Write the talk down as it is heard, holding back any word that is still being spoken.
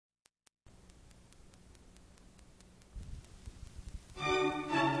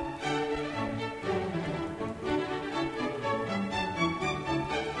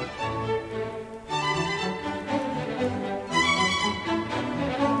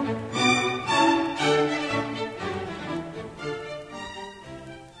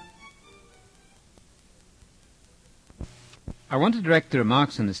I want to direct the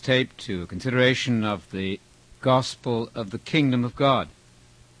remarks in this tape to a consideration of the gospel of the kingdom of God.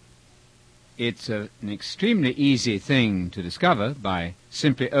 It's an extremely easy thing to discover by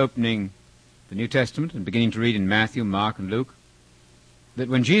simply opening the New Testament and beginning to read in Matthew, Mark, and Luke, that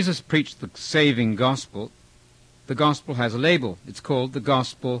when Jesus preached the saving gospel, the gospel has a label. It's called the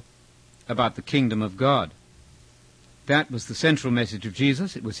gospel about the kingdom of God. That was the central message of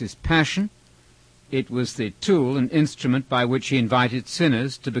Jesus. It was his passion. It was the tool and instrument by which he invited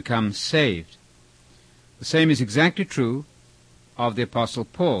sinners to become saved. The same is exactly true of the Apostle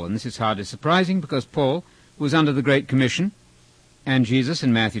Paul, and this is hardly surprising because Paul was under the Great Commission, and Jesus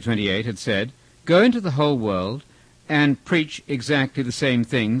in Matthew 28 had said, "Go into the whole world and preach exactly the same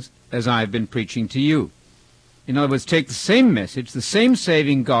things as I've been preaching to you." In other words, take the same message, the same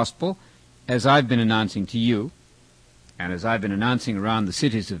saving gospel as I've been announcing to you, and as I've been announcing around the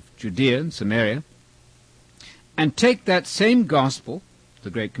cities of Judea and Samaria, and take that same gospel, the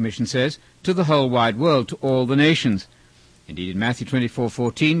Great Commission says, to the whole wide world, to all the nations. Indeed, in Matthew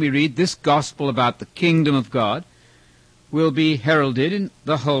 24:14 we read, "This gospel about the kingdom of God will be heralded in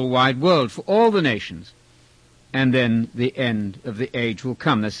the whole wide world for all the nations, and then the end of the age will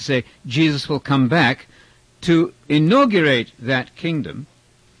come." That's to say, Jesus will come back to inaugurate that kingdom,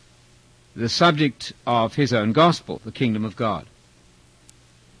 the subject of his own gospel, the kingdom of God.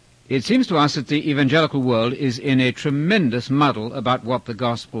 It seems to us that the evangelical world is in a tremendous muddle about what the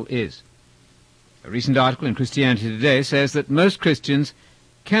gospel is. A recent article in Christianity Today says that most Christians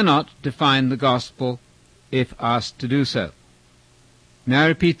cannot define the gospel if asked to do so. Now I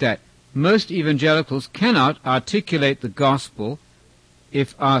repeat that. Most evangelicals cannot articulate the gospel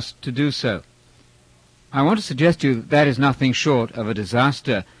if asked to do so. I want to suggest to you that that is nothing short of a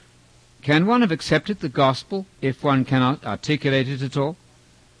disaster. Can one have accepted the gospel if one cannot articulate it at all?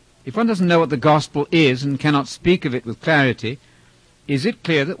 If one doesn't know what the gospel is and cannot speak of it with clarity, is it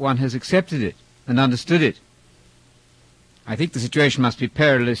clear that one has accepted it and understood it? I think the situation must be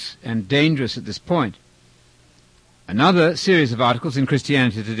perilous and dangerous at this point. Another series of articles in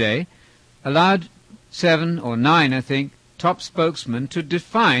Christianity Today allowed 7 or 9, I think, top spokesmen to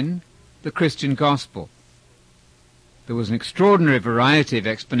define the Christian gospel. There was an extraordinary variety of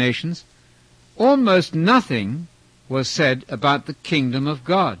explanations. Almost nothing was said about the kingdom of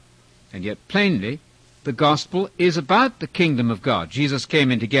God. And yet plainly, the gospel is about the kingdom of God. Jesus came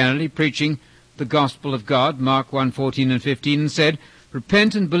into Galilee preaching the gospel of God, Mark 1:14 and 15, and said,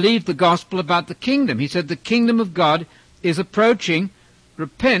 "Repent and believe the gospel about the kingdom." He said, the kingdom of God is approaching.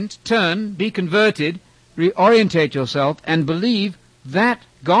 Repent, turn, be converted, reorientate yourself, and believe that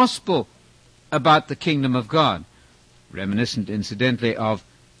gospel about the kingdom of God. Reminiscent, incidentally, of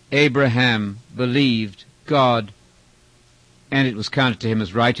Abraham believed God, and it was counted to him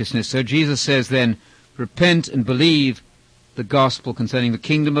as righteousness. So Jesus says then, repent and believe the gospel concerning the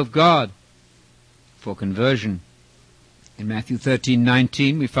kingdom of God for conversion. In Matthew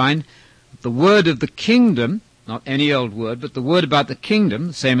 13:19 we find that the word of the kingdom, not any old word, but the word about the kingdom,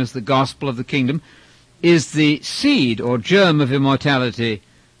 the same as the gospel of the kingdom, is the seed or germ of immortality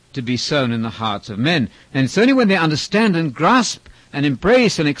to be sown in the hearts of men. And it's only when they understand and grasp and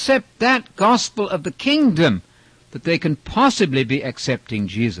embrace and accept that gospel of the kingdom that they can possibly be accepting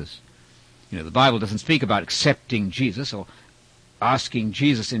Jesus. You know, the Bible doesn't speak about accepting Jesus or asking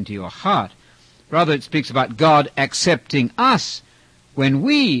Jesus into your heart. Rather, it speaks about God accepting us when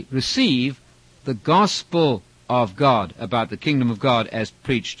we receive the gospel of God about the kingdom of God as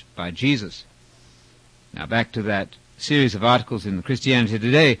preached by Jesus. Now back to that series of articles in Christianity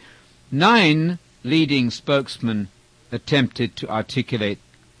Today. 9 leading spokesmen attempted to articulate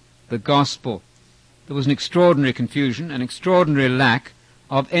the gospel. There was an extraordinary confusion, an extraordinary lack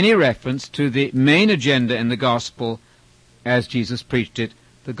of any reference to the main agenda in the gospel as Jesus preached it,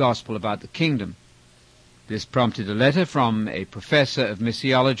 the gospel about the kingdom. This prompted a letter from a professor of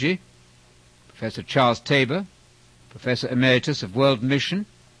missiology, Professor Charles Tabor, Professor Emeritus of World Mission,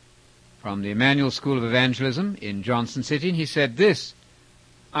 from the Emmanuel School of Evangelism in Johnson City, and he said this: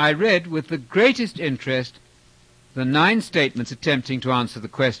 "I read with the greatest interest the 9 statements attempting to answer the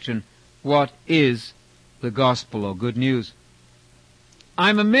question, what is the gospel or good news?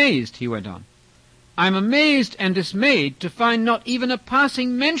 I'm amazed," he went on, "I'm amazed and dismayed to find not even a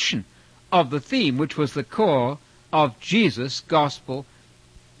passing mention of the theme which was the core of Jesus' gospel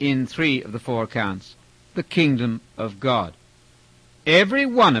in 3 of the 4 accounts, the kingdom of God. Every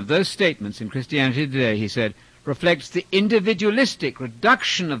one of those statements in Christianity Today," he said, "reflects the individualistic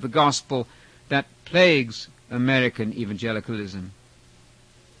reduction of the gospel that plagues American evangelicalism."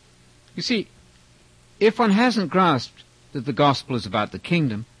 You see, if one hasn't grasped that the gospel is about the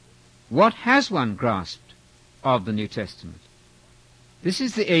kingdom, what has one grasped of the New Testament? This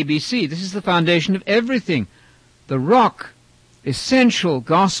is the ABC. This is the foundation of everything. The rock, essential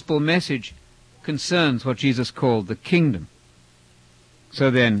gospel message concerns what Jesus called the kingdom.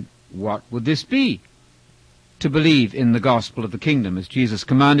 So then, what would this be? To believe in the gospel of the kingdom, as Jesus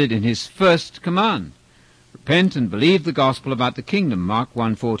commanded in his first command. Repent and believe the gospel about the kingdom, Mark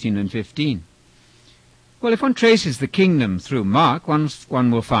 1:14 and 15. Well, if one traces the kingdom through Mark,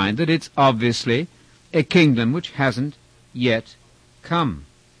 one will find that it's obviously a kingdom which hasn't yet come.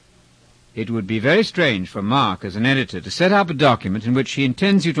 It would be very strange for Mark, as an editor, to set up a document in which he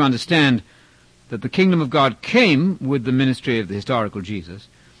intends you to understand that the kingdom of God came with the ministry of the historical Jesus,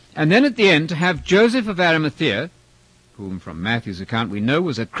 and then at the end to have Joseph of Arimathea, whom from Matthew's account we know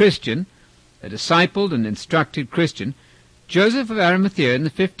was a Christian, a discipled and instructed Christian. Joseph of Arimathea in the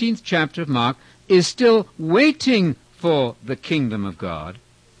 15th chapter of Mark is still waiting for the kingdom of God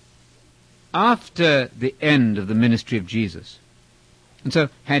after the end of the ministry of Jesus. And so,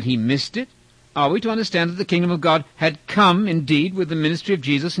 had he missed it? Are we to understand that the kingdom of God had come indeed with the ministry of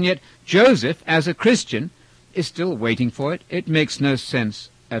Jesus, and yet Joseph, as a Christian, is still waiting for it? It makes no sense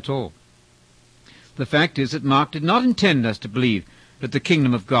at all. The fact is that Mark did not intend us to believe that the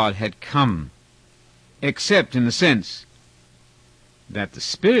kingdom of God had come, except in the sense that the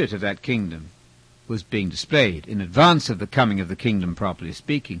spirit of that kingdom was being displayed in advance of the coming of the kingdom, properly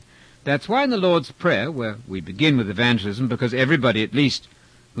speaking. That's why in the Lord's Prayer, where we begin with evangelism, because everybody at least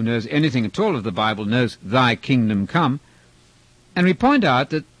who knows anything at all of the Bible knows thy kingdom come, and we point out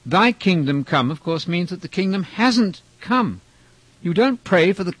that thy kingdom come, of course, means that the kingdom hasn't come. You don't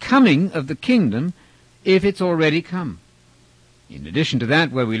pray for the coming of the kingdom if it's already come. In addition to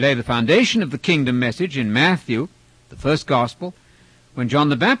that, where we lay the foundation of the kingdom message in Matthew, the first gospel, when John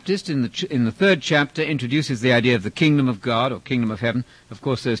the Baptist in the 3rd chapter introduces the idea of the kingdom of God or kingdom of heaven, of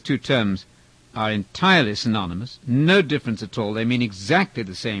course those two terms are entirely synonymous, no difference at all. They mean exactly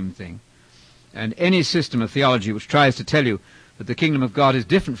the same thing. And any system of theology which tries to tell you that the kingdom of God is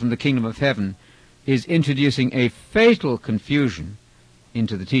different from the kingdom of heaven is introducing a fatal confusion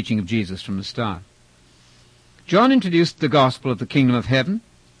into the teaching of Jesus from the start. John introduced the gospel of the kingdom of heaven.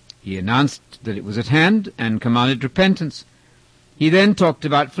 He announced that it was at hand and commanded repentance. He then talked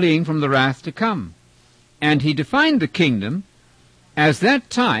about fleeing from the wrath to come. And he defined the kingdom as that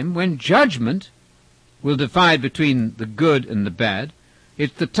time when judgment will divide between the good and the bad.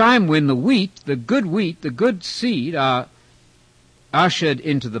 It's the time when the wheat, the good seed, are ushered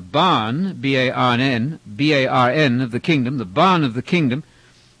into the barn, B-A-R-N, of the kingdom, the barn of the kingdom,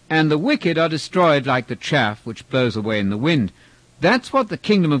 and the wicked are destroyed like the chaff which blows away in the wind. That's what the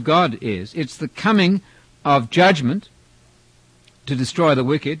kingdom of God is. It's the coming of judgment to destroy the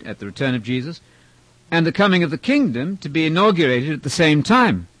wicked at the return of Jesus, and the coming of the kingdom to be inaugurated at the same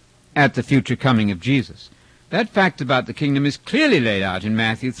time at the future coming of Jesus. That fact about the kingdom is clearly laid out in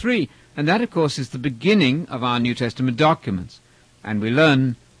Matthew 3, and that, of course, is the beginning of our New Testament documents, and we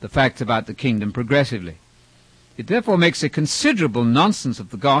learn the facts about the kingdom progressively. It therefore makes a considerable nonsense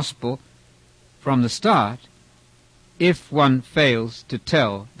of the gospel from the start if one fails to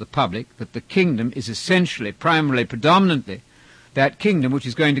tell the public that the kingdom is essentially, primarily, predominantly that kingdom which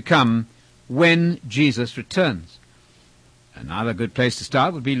is going to come when Jesus returns. Another good place to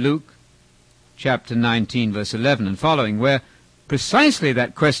start would be Luke chapter 19, verse 11 and following, where precisely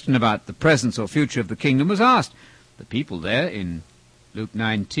that question about the presence or future of the kingdom was asked. The people there in Luke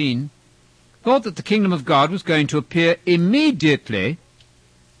 19 thought that the kingdom of God was going to appear immediately,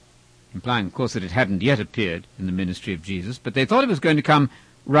 implying, of course, that it hadn't yet appeared in the ministry of Jesus, but they thought it was going to come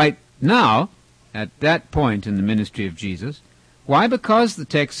right now, at that point in the ministry of Jesus. Why? Because the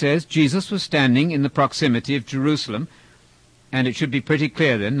text says Jesus was standing in the proximity of Jerusalem, and it should be pretty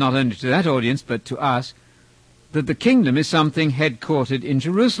clear then, not only to that audience, but to us, that the kingdom is something headquartered in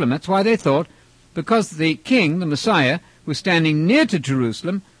Jerusalem. That's why they thought, because the king, the Messiah, was standing near to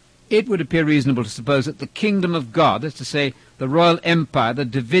Jerusalem, it would appear reasonable to suppose that the kingdom of God, that's to say, the royal empire, the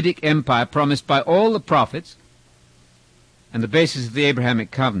Davidic empire promised by all the prophets, and the basis of the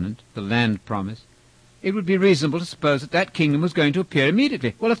Abrahamic covenant, the land promise, it would be reasonable to suppose that that kingdom was going to appear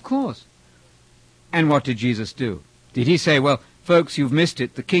immediately. Well, of course. And what did Jesus do? Did he say, well, folks, you've missed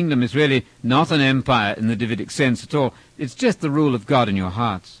it. The kingdom is really not an empire in the Davidic sense at all. It's just the rule of God in your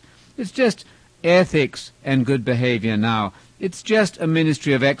hearts. It's just ethics and good behavior now. It's just a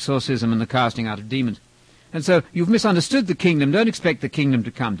ministry of exorcism and the casting out of demons. And so you've misunderstood the kingdom. Don't expect the kingdom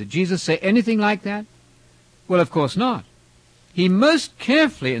to come. Did Jesus say anything like that? Well, of course not. He most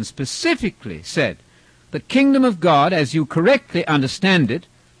carefully and specifically said, the kingdom of God, as you correctly understand it,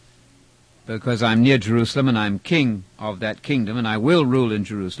 because I'm near Jerusalem and I'm king of that kingdom and I will rule in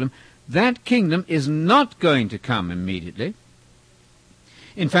Jerusalem, that kingdom is not going to come immediately.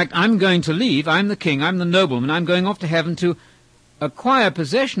 In fact, I'm going to leave. I'm the king. I'm the nobleman. I'm going off to heaven to acquire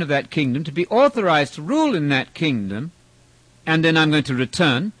possession of that kingdom, to be authorized to rule in that kingdom, and then I'm going to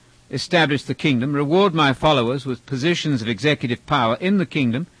return, establish the kingdom, reward my followers with positions of executive power in the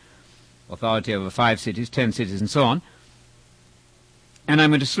kingdom, authority over 5 cities, 10 cities, and so on, and I'm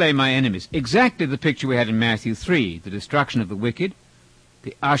going to slay my enemies. Exactly the picture we had in Matthew 3, the destruction of the wicked,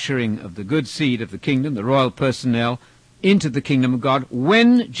 the ushering of the good seed of the kingdom, the royal personnel, into the kingdom of God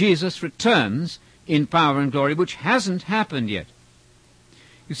when Jesus returns in power and glory, which hasn't happened yet.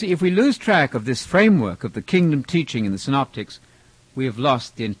 You see, if we lose track of this framework of the kingdom teaching in the Synoptics, we have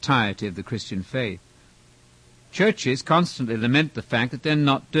lost the entirety of the Christian faith. Churches constantly lament the fact that they're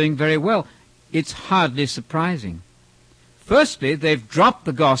not doing very well. It's hardly surprising. Firstly, they've dropped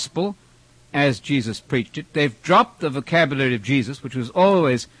the gospel as Jesus preached it. They've dropped the vocabulary of Jesus, which was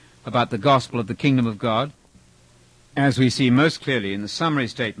always about the gospel of the kingdom of God, as we see most clearly in the summary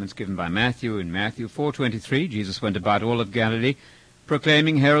statements given by Matthew. In Matthew 4:23, Jesus went about all of Galilee,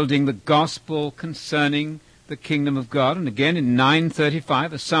 proclaiming, heralding the gospel concerning the kingdom of God. And again in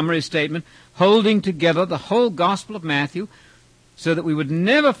 9:35, a summary statement holding together the whole gospel of Matthew, so that we would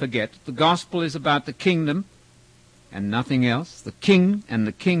never forget the gospel is about the kingdom and nothing else, the king and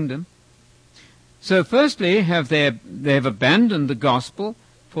the kingdom. So firstly, they have abandoned the gospel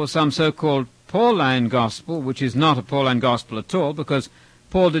for some so-called Pauline gospel, which is not a Pauline gospel at all, because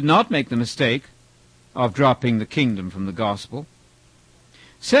Paul did not make the mistake of dropping the kingdom from the gospel.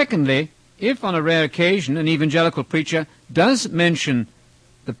 Secondly, if on a rare occasion an evangelical preacher does mention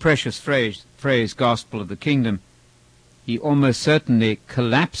the precious phrase gospel of the kingdom, he almost certainly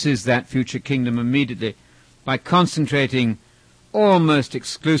collapses that future kingdom immediately by concentrating almost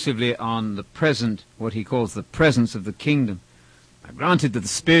exclusively on the present, what he calls the presence of the kingdom. Now, granted that the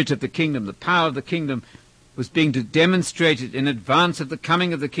spirit of the kingdom, the power of the kingdom, was being demonstrated in advance of the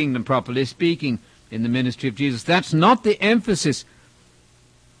coming of the kingdom, properly speaking, in the ministry of Jesus. That's not the emphasis.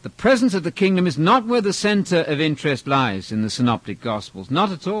 The presence of the kingdom is not where the center of interest lies in the Synoptic Gospels.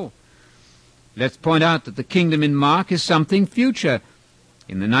 Not at all. Let's point out that the kingdom in Mark is something future.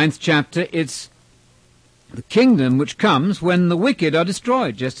 In the 9th chapter, it's the kingdom which comes when the wicked are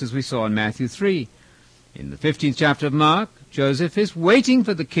destroyed, just as we saw in Matthew 3. In the 15th chapter of Mark, Joseph is waiting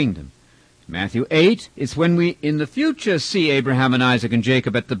for the kingdom. Matthew 8, it's when we in the future see Abraham and Isaac and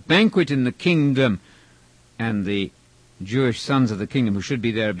Jacob at the banquet in the kingdom, and the Jewish sons of the kingdom who should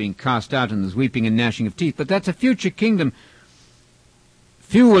be there are being cast out, and there's weeping and gnashing of teeth. But that's a future kingdom.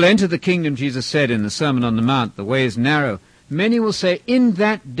 Few will enter the kingdom, Jesus said in the Sermon on the Mount. The way is narrow. Many will say, in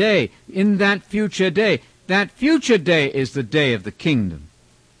that day, in that future day. That future day is the day of the kingdom.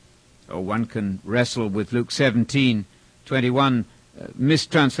 Or one can wrestle with Luke 17:21,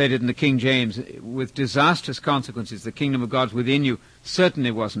 mistranslated in the King James, with disastrous consequences. The kingdom of God's within you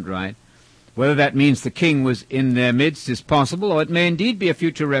certainly wasn't right. Whether that means the king was in their midst is possible, or it may indeed be a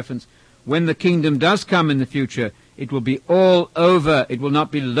future reference. When the kingdom does come in the future, it will be all over. It will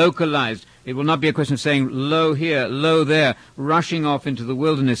not be localized. It will not be a question of saying, lo here, lo there, rushing off into the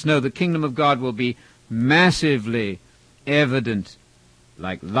wilderness. No, the kingdom of God will be massively evident,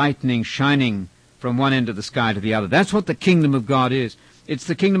 like lightning shining from one end of the sky to the other. That's what the kingdom of God is. It's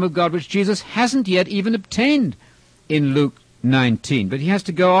the kingdom of God which Jesus hasn't yet even obtained in Luke 19. But he has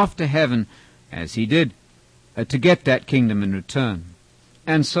to go off to heaven, as he did, to get that kingdom in return,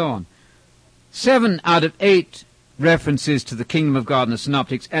 and so on. 7 out of 8 references to the kingdom of God in the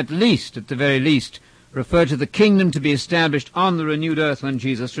Synoptics, at the very least, refer to the kingdom to be established on the renewed earth when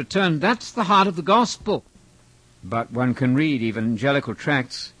Jesus returned. That's the heart of the gospel. But one can read evangelical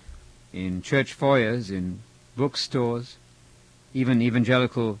tracts in church foyers, in bookstores, even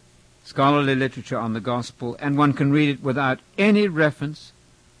evangelical scholarly literature on the gospel, and one can read it without any reference,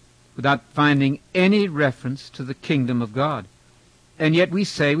 without finding any reference to the kingdom of God. And yet we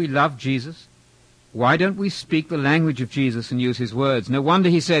say we love Jesus. Why don't we speak the language of Jesus and use his words? No wonder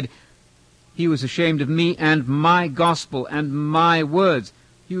he said, he was ashamed of me and my gospel and my words.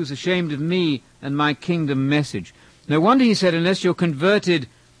 He was ashamed of me and my kingdom message. No wonder he said, unless you're converted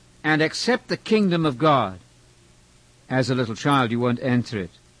and accept the kingdom of God as a little child, you won't enter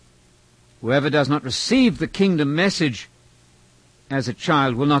it. Whoever does not receive the kingdom message as a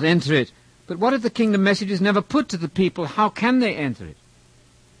child will not enter it. But what if the kingdom message is never put to the people? How can they enter it?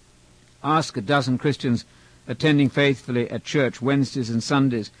 Ask a dozen Christians attending faithfully at church Wednesdays and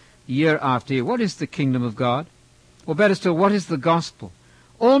Sundays, year after year, what is the kingdom of God? Or better still, what is the gospel?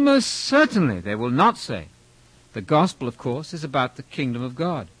 Almost certainly they will not say. The gospel, of course, is about the kingdom of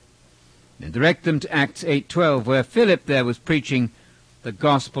God. And direct them to Acts 8:12, where Philip there was preaching the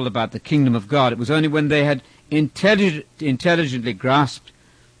gospel about the kingdom of God. It was only when they had intelligently grasped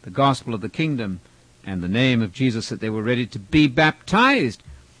the gospel of the kingdom and the name of Jesus, that they were ready to be baptized,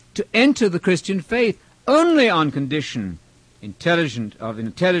 to enter the Christian faith, only on condition of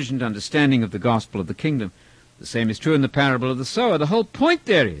intelligent understanding of the gospel of the kingdom. The same is true in the parable of the sower. The whole point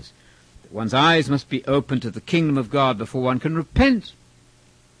there is that one's eyes must be open to the kingdom of God before one can repent.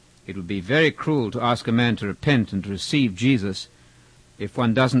 It would be very cruel to ask a man to repent and to receive Jesus if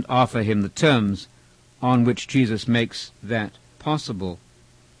one doesn't offer him the terms on which Jesus makes that possible.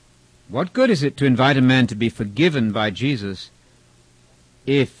 What good is it to invite a man to be forgiven by Jesus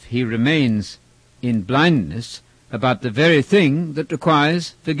if he remains in blindness about the very thing that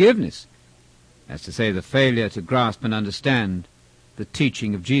requires forgiveness? That's to say, the failure to grasp and understand the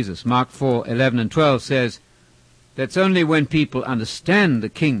teaching of Jesus. Mark 4:11 and 12 says, that's only when people understand the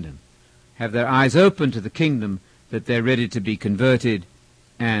kingdom, have their eyes open to the kingdom, that they're ready to be converted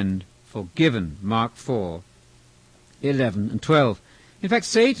and forgiven. Mark 4:11 and 12. In fact,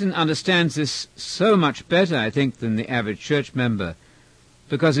 Satan understands this so much better, I think, than the average church member,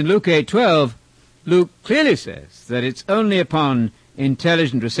 because in Luke 8:12, Luke clearly says that it's only upon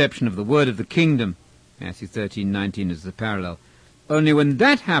intelligent reception of the word of the kingdom, Matthew 13:19 is the parallel, only when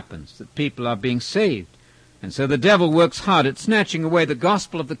that happens that people are being saved. And so the devil works hard at snatching away the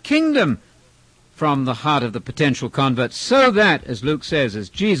gospel of the kingdom from the heart of the potential convert, so that, as Luke says, as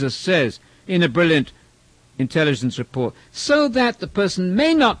Jesus says in a brilliant intelligence report, so that the person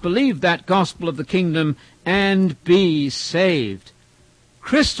may not believe that gospel of the kingdom and be saved.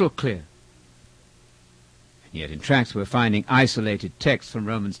 Crystal clear. And yet in tracts we're finding isolated texts from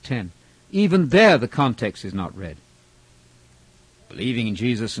Romans 10. Even there the context is not read. Believing in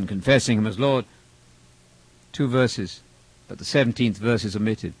Jesus and confessing him as Lord, 2 verses, but the 17th verse is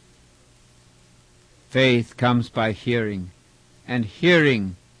omitted. Faith comes by hearing, and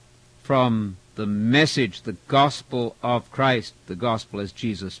hearing from the message, the gospel of Christ, the gospel as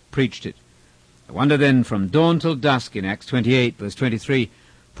Jesus preached it. I wonder then, from dawn till dusk in Acts 28, verse 23,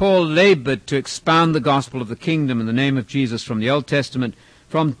 Paul labored to expound the gospel of the kingdom in the name of Jesus from the Old Testament.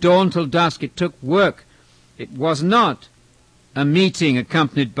 From dawn till dusk it took work. It was not a meeting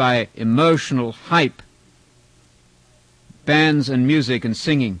accompanied by emotional hype, bands and music and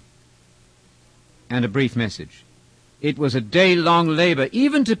singing, and a brief message. It was a day-long labor,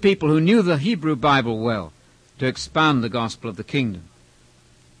 even to people who knew the Hebrew Bible well, to expound the gospel of the kingdom.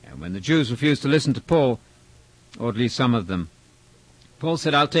 And when the Jews refused to listen to Paul, or at least some of them, Paul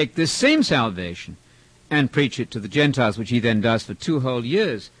said, I'll take this same salvation and preach it to the Gentiles, which he then does for 2 whole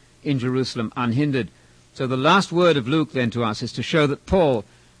years in Jerusalem unhindered. So the last word of Luke then to us is to show that Paul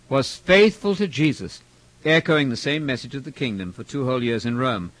was faithful to Jesus, echoing the same message of the kingdom for 2 whole years in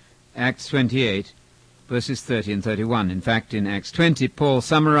Rome. Acts 28, verses 30 and 31. In fact, in Acts 20, Paul,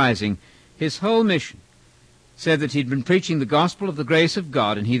 summarizing his whole mission, said that he'd been preaching the gospel of the grace of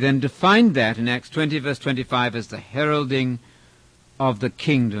God, and he then defined that in Acts 20, verse 25, as the heralding of the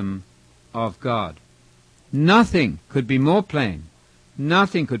kingdom of God. Nothing could be more plain,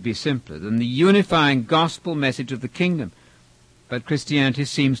 nothing could be simpler than the unifying gospel message of the kingdom. But Christianity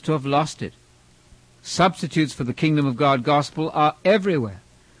seems to have lost it. Substitutes for the kingdom of God gospel are everywhere.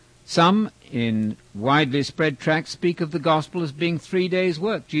 Some, in widely spread tracts, speak of the gospel as being 3 days'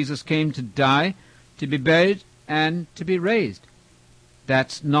 work. Jesus came to die, to be buried, and to be raised.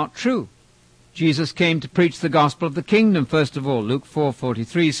 That's not true. Jesus came to preach the gospel of the kingdom, first of all. Luke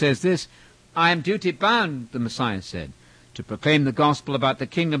 4:43 says this, I am duty-bound, the Messiah said, to proclaim the gospel about the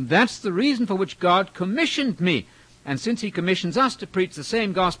kingdom. That's the reason for which God commissioned me. And since he commissions us to preach the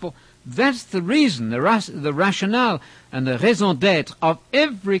same gospel, that's the reason, the rationale and the raison d'être of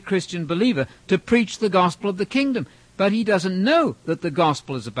every Christian believer to preach the gospel of the kingdom. But he doesn't know that the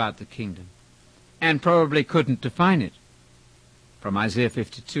gospel is about the kingdom, and probably couldn't define it from Isaiah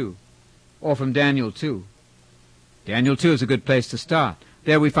 52 or from Daniel 2. Daniel 2 is a good place to start.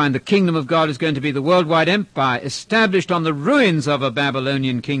 There we find the kingdom of God is going to be the worldwide empire established on the ruins of a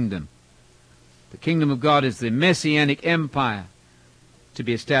Babylonian kingdom. The kingdom of God is the messianic empire to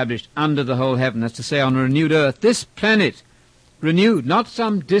be established under the whole heaven, that's to say, on a renewed earth. This planet renewed, not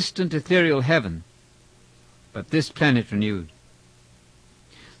some distant ethereal heaven, but this planet renewed.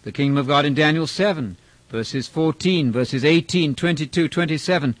 The kingdom of God in Daniel 7, verses 14, verses 18, 22,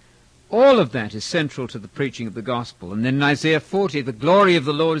 27, all of that is central to the preaching of the gospel. And then in Isaiah 40, the glory of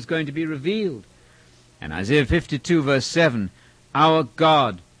the Lord is going to be revealed. And Isaiah 52, verse 7, our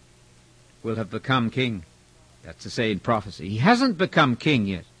God will have become king. That's to say in prophecy. He hasn't become king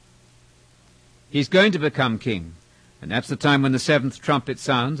yet. He's going to become king. And that's the time when the 7th trumpet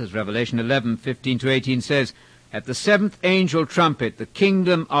sounds, as Revelation 11, 15 to 18 says, at the 7th angel trumpet, the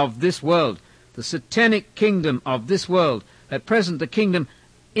kingdom of this world, the satanic kingdom of this world, at present the kingdom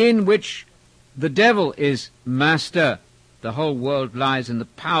in which the devil is master. The whole world lies in the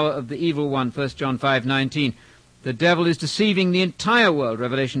power of the evil one, 1 John 5:19. The devil is deceiving the entire world,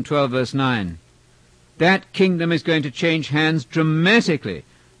 Revelation 12, verse 9. That kingdom is going to change hands dramatically,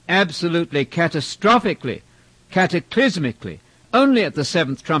 absolutely, catastrophically, cataclysmically, only at the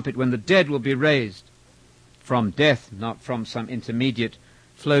seventh trumpet, when the dead will be raised from death, not from some intermediate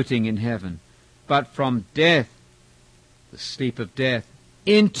floating in heaven, but from death, the sleep of death,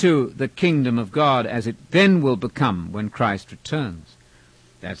 into the kingdom of God, as it then will become when Christ returns.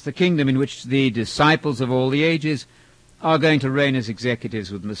 That's the kingdom in which the disciples of all the ages are going to reign as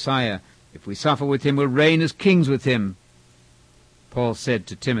executives with Messiah. If we suffer with him, we'll reign as kings with him, Paul said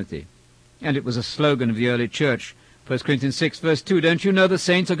to Timothy. And it was a slogan of the early church. 1 Corinthians 6, verse 2, don't you know the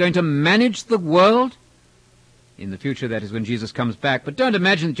saints are going to manage the world? In the future, that is when Jesus comes back. But don't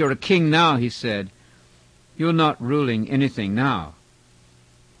imagine that you're a king now, he said. You're not ruling anything now.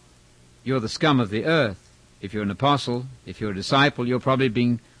 You're the scum of the earth. If you're an apostle, if you're a disciple, you're probably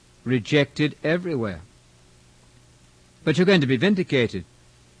being rejected everywhere. But you're going to be vindicated.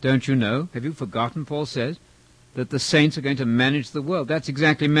 Don't you know? Have you forgotten, Paul says, that the saints are going to manage the world? That's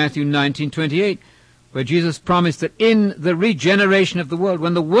exactly Matthew 19:28, where Jesus promised that in the regeneration of the world,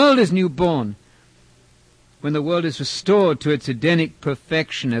 when the world is newborn, when the world is restored to its Edenic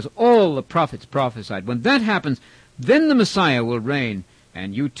perfection, as all the prophets prophesied, when that happens, then the Messiah will reign,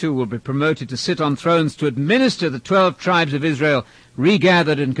 and you too will be promoted to sit on thrones to administer the 12 tribes of Israel,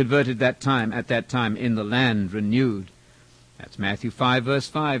 regathered and converted at that time in the land renewed. That's Matthew 5, verse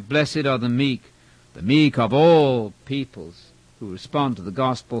 5. Blessed are the meek of all peoples who respond to the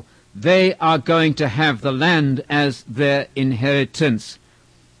gospel. They are going to have the land as their inheritance,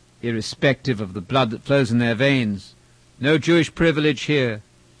 irrespective of the blood that flows in their veins. No Jewish privilege here,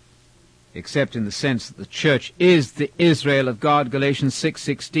 except in the sense that the church is the Israel of God, Galatians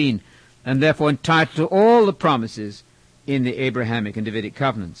 6:16, and therefore entitled to all the promises in the Abrahamic and Davidic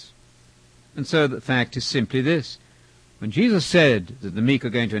covenants. And so the fact is simply this. When Jesus said that the meek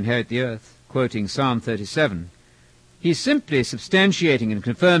are going to inherit the earth, quoting Psalm 37, he's simply substantiating and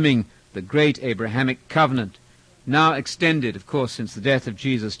confirming the great Abrahamic covenant, now extended, of course, since the death of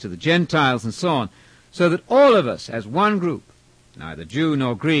Jesus to the Gentiles and so on, so that all of us, as one group, neither Jew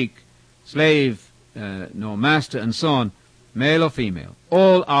nor Greek, slave nor master, and so on, male or female,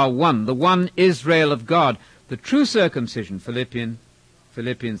 all are one, the one Israel of God, the true circumcision, Philippians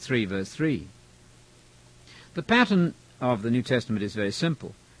 3, verse 3. The pattern of the New Testament is very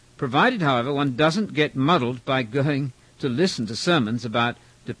simple, provided, however, one doesn't get muddled by going to listen to sermons about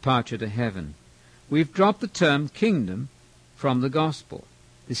departure to heaven. We've dropped the term kingdom from the gospel.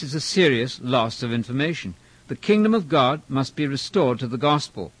 This is a serious loss of information. The kingdom of God must be restored to the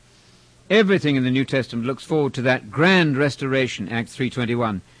gospel. Everything in the New Testament looks forward to that grand restoration, Acts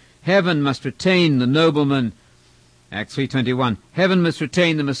 3:21. Heaven must retain the nobleman, Acts 3:21. Heaven must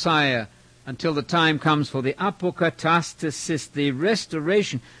retain the Messiah until the time comes for the apokatastasis, the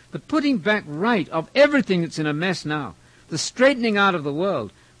restoration, the putting back right of everything that's in a mess now, the straightening out of the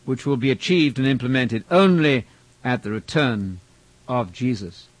world, which will be achieved and implemented only at the return of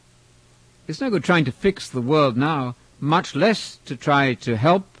Jesus. It's no good trying to fix the world now, much less to try to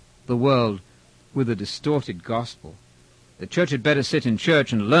help the world with a distorted gospel. The church had better sit in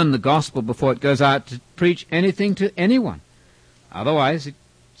church and learn the gospel before it goes out to preach anything to anyone. Otherwise, it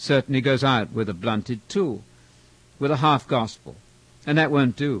certainly goes out with a blunted tool, with a half-gospel. And that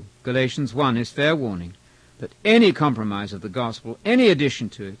won't do. Galatians 1 is fair warning that any compromise of the gospel, any addition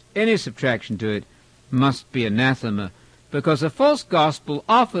to it, any subtraction to it, must be anathema, because a false gospel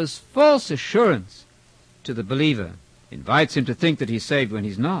offers false assurance to the believer, invites him to think that he's saved when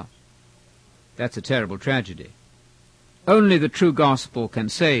he's not. That's a terrible tragedy. Only the true gospel can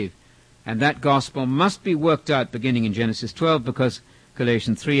save, and that gospel must be worked out beginning in Genesis 12, because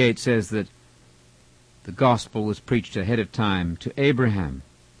Galatians 3:8 says that the gospel was preached ahead of time to Abraham.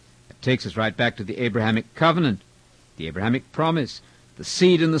 It takes us right back to the Abrahamic covenant, the Abrahamic promise, the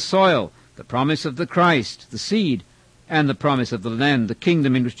seed in the soil, the promise of the Christ, the seed, and the promise of the land, the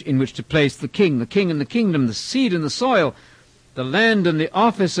kingdom in which to place the king and the kingdom, the seed in the soil, the land and the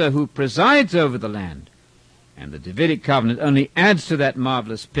officer who presides over the land. And the Davidic covenant only adds to that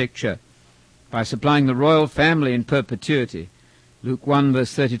marvelous picture by supplying the royal family in perpetuity. Luke 1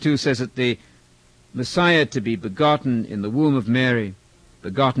 verse 32 says that the Messiah to be begotten in the womb of Mary,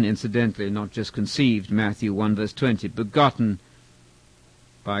 begotten incidentally, not just conceived, Matthew 1 verse 20, begotten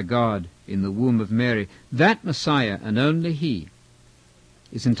by God in the womb of Mary. That Messiah, and only he,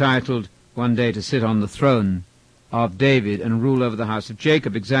 is entitled one day to sit on the throne of David and rule over the house of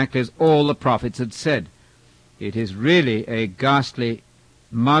Jacob, exactly as all the prophets had said. It is really a ghastly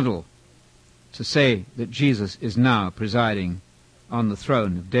muddle to say that Jesus is now presiding on the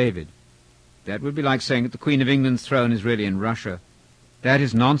throne of David. That would be like saying that the Queen of England's throne is really in Russia. That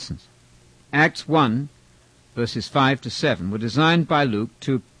is nonsense. Acts 1, verses 5 to 7, were designed by Luke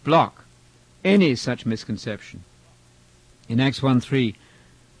to block any such misconception. In Acts 1:3,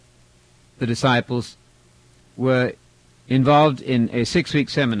 the disciples were involved in a 6-week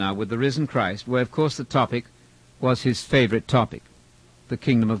seminar with the risen Christ, where, of course, the topic was his favorite topic, the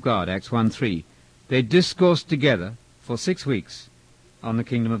kingdom of God, Acts 1:3. They discoursed together for 6 weeks on the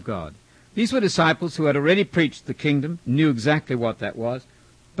kingdom of God. These were disciples who had already preached the kingdom, knew exactly what that was,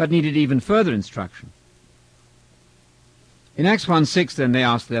 but needed even further instruction. In Acts 1:6, then, they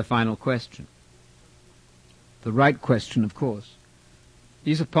asked their final question. The right question, of course.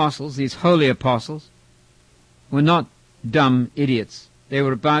 These apostles, these holy apostles, were not dumb idiots. They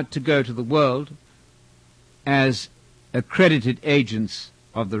were about to go to the world as accredited agents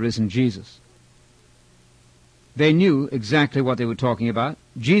of the risen Jesus. They knew exactly what they were talking about.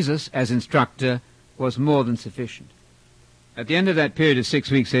 Jesus, as instructor, was more than sufficient. At the end of that period of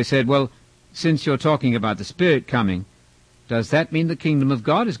 6 weeks, they said, well, since you're talking about the Spirit coming, does that mean the kingdom of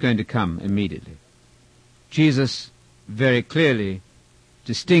God is going to come immediately? Jesus very clearly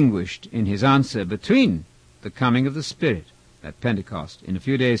distinguished in his answer between the coming of the Spirit at Pentecost in a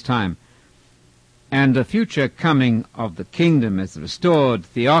few days' time and the future coming of the kingdom as the restored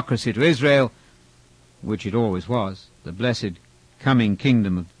theocracy to Israel, which it always was, the blessed coming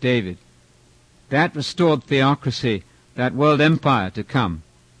kingdom of David. That restored theocracy, that world empire to come,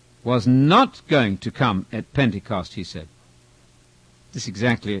 was not going to come at Pentecost, he said. This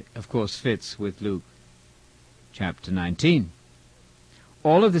exactly, of course, fits with Luke chapter 19.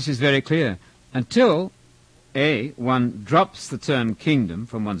 All of this is very clear until, A, one drops the term kingdom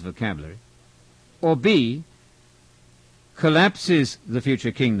from one's vocabulary, or B, collapses the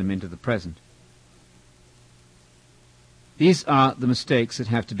future kingdom into the present. These are the mistakes that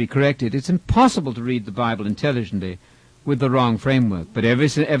have to be corrected. It's impossible to read the Bible intelligently with the wrong framework. But ever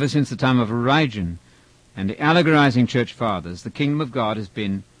since the time of Origen and the allegorizing church fathers, the kingdom of God has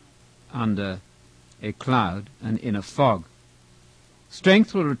been under a cloud and in a fog.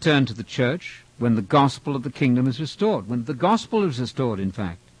 Strength will return to the church when the gospel of the kingdom is restored, when the gospel is restored, in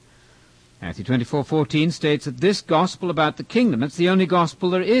fact. Matthew 24:14 states that this gospel about the kingdom, that's the only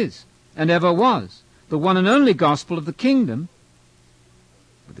gospel there is and ever was, the one and only gospel of the kingdom,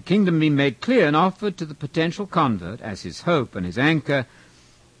 with the kingdom being made clear and offered to the potential convert as his hope and his anchor,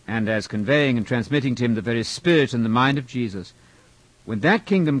 and as conveying and transmitting to him the very spirit and the mind of Jesus. When that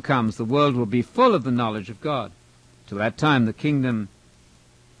kingdom comes, the world will be full of the knowledge of God. Till that time, the kingdom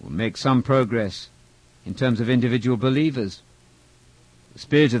will make some progress in terms of individual believers. The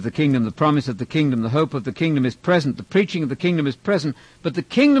spirit of the kingdom, the promise of the kingdom, the hope of the kingdom is present, the preaching of the kingdom is present, but the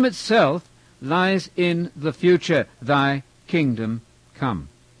kingdom itself lies in the future. Thy kingdom come.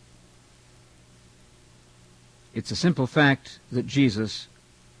 It's a simple fact that Jesus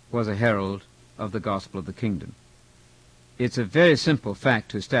was a herald of the gospel of the kingdom. It's a very simple fact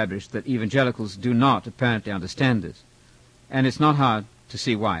to establish that evangelicals do not apparently understand this, and it's not hard to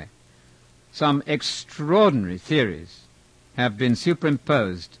see why. Some extraordinary theories have been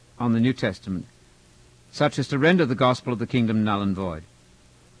superimposed on the New Testament, such as to render the gospel of the kingdom null and void.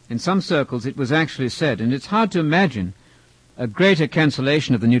 In some circles it was actually said, and it's hard to imagine a greater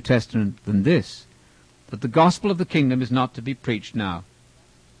cancellation of the New Testament than this, that the gospel of the kingdom is not to be preached now.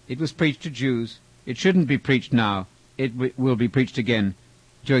 It was preached to Jews. It shouldn't be preached now. It will be preached again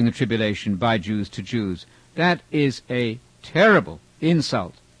during the tribulation by Jews to Jews. That is a terrible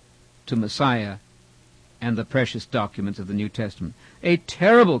insult to Messiah and the precious documents of the New Testament. A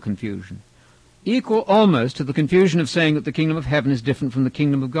terrible confusion, equal almost to the confusion of saying that the kingdom of heaven is different from the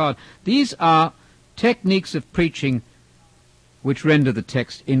kingdom of God. These are techniques of preaching which render the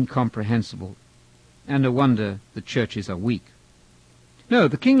text incomprehensible, and no wonder the churches are weak. No,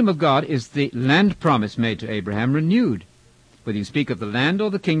 the kingdom of God is the land promise made to Abraham renewed. Whether you speak of the land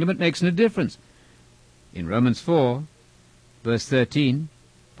or the kingdom, it makes no difference. In Romans 4, verse 13,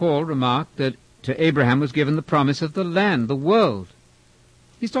 Paul remarked that to Abraham was given the promise of the land, the world.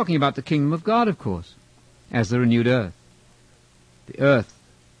 He's talking about the kingdom of God, of course, as the renewed earth. The earth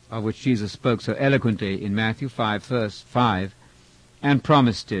of which Jesus spoke so eloquently in Matthew 5, verse 5, and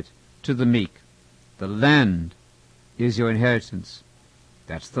promised it to the meek. The land is your inheritance.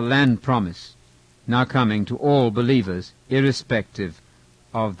 That's the land promise, now coming to all believers, irrespective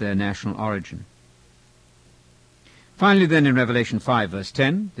of their national origin. Finally, then, in Revelation 5, verse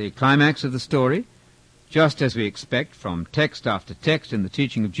 10, the climax of the story, just as we expect from text after text in the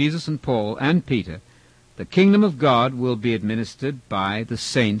teaching of Jesus and Paul and Peter, the kingdom of God will be administered by the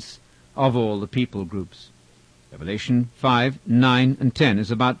saints of all the people groups. Revelation 5, 9, and 10 is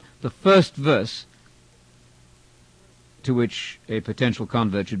about the first verse to which a potential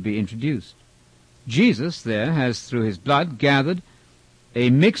convert should be introduced. Jesus there has, through his blood, gathered a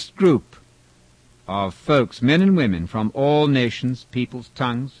mixed group of folks, men and women, from all nations, peoples,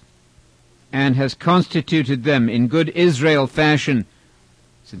 tongues, and has constituted them in good Israel fashion,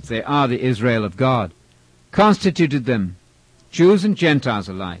 since they are the Israel of God, constituted them, Jews and Gentiles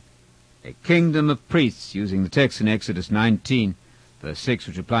alike, a kingdom of priests, using the text in Exodus 19, verse 6,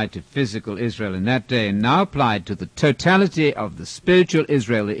 which applied to physical Israel in that day, and now applied to the totality of the spiritual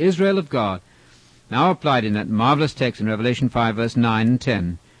Israel, the Israel of God, now applied in that marvelous text in Revelation 5, verse 9 and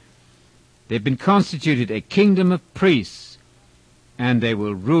 10. They've been constituted a kingdom of priests, and they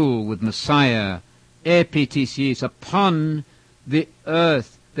will rule with Messiah, epitisiis, upon the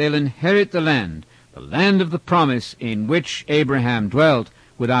earth. They'll inherit the land of the promise in which Abraham dwelt,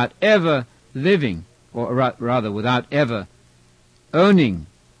 without ever living, or rather without ever owning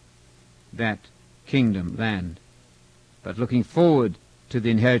that kingdom land, but looking forward to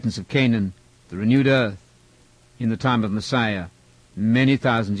the inheritance of Canaan, the renewed earth, in the time of Messiah, many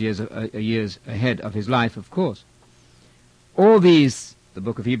thousands years ahead of his life, of course. All these, the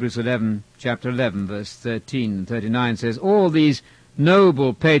book of Hebrews 11, chapter 11, verse 13 and 39 says, all these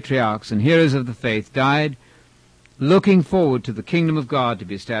noble patriarchs and heroes of the faith died looking forward to the kingdom of God to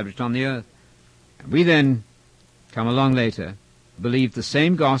be established on the earth. And we then come along later, believe the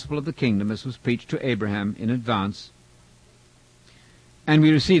same gospel of the kingdom as was preached to Abraham in advance, and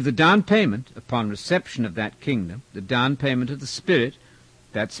we receive the down payment upon reception of that kingdom, the down payment of the Spirit.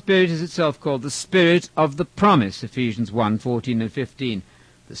 That Spirit is itself called the Spirit of the promise, Ephesians 1, 14 and 15.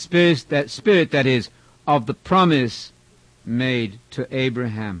 The Spirit that is of the promise made to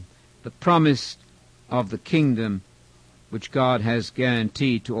Abraham, the promise of the kingdom which God has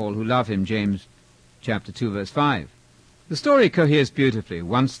guaranteed to all who love him, James chapter 2, verse 5. The story coheres beautifully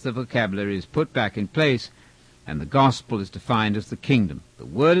once the vocabulary is put back in place and the gospel is defined as the kingdom, the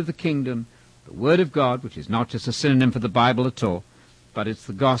word of the kingdom, the word of God, which is not just a synonym for the Bible at all, but it's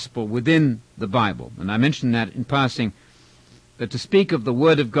the gospel within the Bible. And I mentioned that in passing, that to speak of the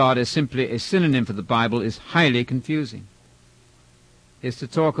word of God as simply a synonym for the Bible is highly confusing. Is to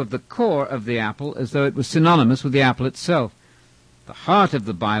talk of the core of the apple as though it was synonymous with the apple itself. The heart of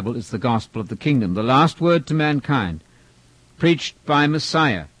the Bible is the gospel of the kingdom, the last word to mankind, preached by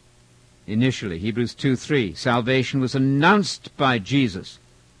Messiah. Initially, Hebrews 2:3, salvation was announced by Jesus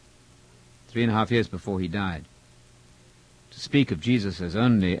 3.5 years before he died. To speak of Jesus as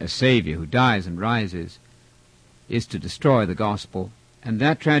only a Savior who dies and rises is to destroy the gospel, and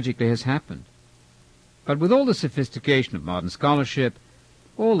that tragically has happened. But with all the sophistication of modern scholarship,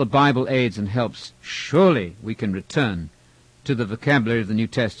 all the Bible aids and helps, surely we can return to the vocabulary of the New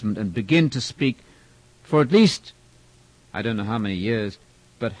Testament and begin to speak for at least, I don't know how many years,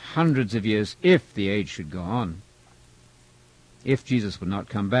 but hundreds of years, if the age should go on. If Jesus would not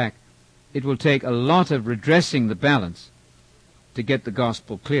come back, it will take a lot of redressing the balance to get the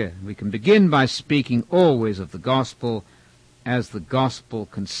gospel clear. We can begin by speaking always of the gospel as the gospel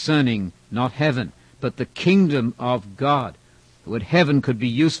concerning not heaven, but the kingdom of God. The word heaven could be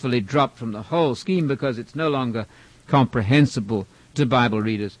usefully dropped from the whole scheme because it's no longer comprehensible to Bible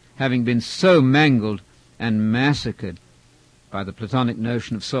readers, having been so mangled and massacred by the Platonic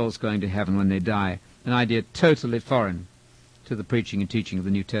notion of souls going to heaven when they die, an idea totally foreign to the preaching and teaching of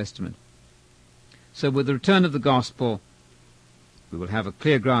the New Testament. So with the return of the gospel, we will have a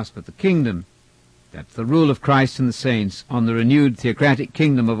clear grasp of the kingdom, that's the rule of Christ and the saints on the renewed theocratic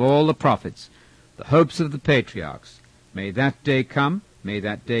kingdom of all the prophets, the hopes of the patriarchs. May that day come. May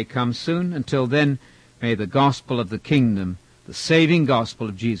that day come soon. Until then, may the gospel of the kingdom, the saving gospel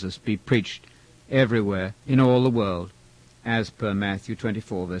of Jesus, be preached everywhere in all the world, as per Matthew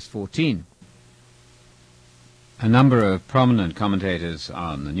 24, verse 14. A number of prominent commentators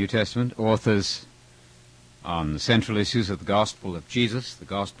on the New Testament, authors on the central issues of the gospel of Jesus, the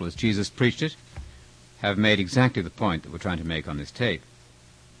gospel as Jesus preached it, have made exactly the point that we're trying to make on this tape.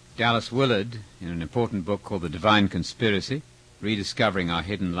 Dallas Willard, in an important book called The Divine Conspiracy, Rediscovering Our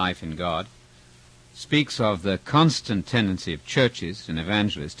Hidden Life in God, speaks of the constant tendency of churches and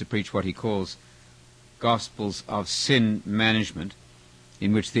evangelists to preach what he calls gospels of sin management,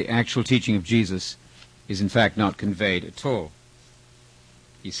 in which the actual teaching of Jesus is in fact not conveyed at all.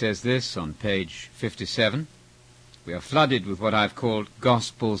 He says this on page 57, we are flooded with what I've called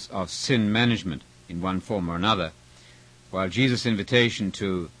gospels of sin management in one form or another, while Jesus' invitation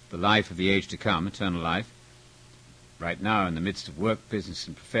to the life of the age to come, eternal life, right now in the midst of work, business,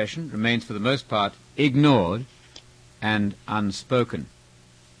 and profession, remains for the most part ignored and unspoken.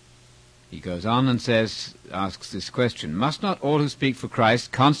 He goes on and asks this question: must not all who speak for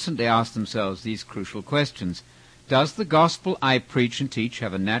Christ constantly ask themselves these crucial questions? Does the gospel I preach and teach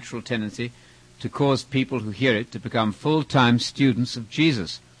have a natural tendency to cause people who hear it to become full-time students of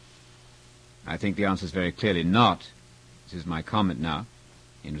Jesus? I think the answer is very clearly not. This is my comment now,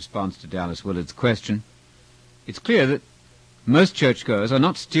 in response to Dallas Willard's question. It's clear that most churchgoers are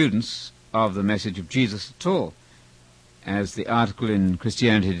not students of the message of Jesus at all. As the article in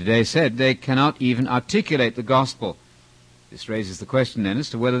Christianity Today said, they cannot even articulate the gospel. This raises the question then as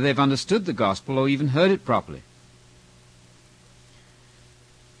to whether they've understood the gospel or even heard it properly.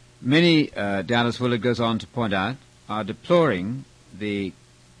 Many, Dallas Willard goes on to point out, are deploring the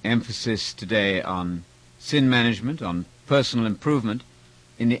emphasis today on sin management, on personal improvement,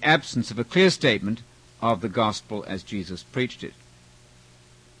 in the absence of a clear statement of the gospel as Jesus preached it.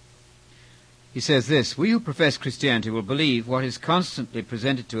 He says this: we who profess Christianity will believe what is constantly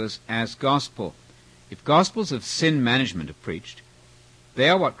presented to us as gospel. If gospels of sin management are preached, they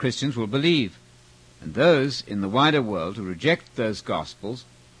are what Christians will believe, and those in the wider world who reject those gospels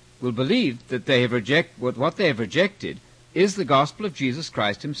will believe that what they have rejected is the gospel of Jesus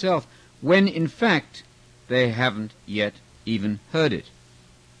Christ himself, when in fact they haven't yet even heard it.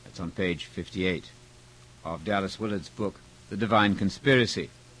 That's on page 58 of Dallas Willard's book, The Divine Conspiracy.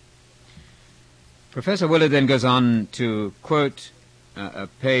 Professor Willard then goes on to quote a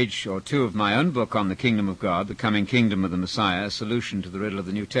page or two of my own book on the kingdom of God, The Coming Kingdom of the Messiah, a solution to the riddle of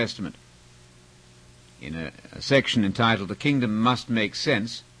the New Testament. In a section entitled The Kingdom Must Make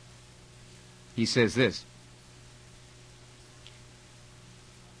Sense, he says this: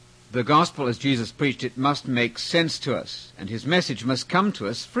 the gospel as Jesus preached it must make sense to us, and his message must come to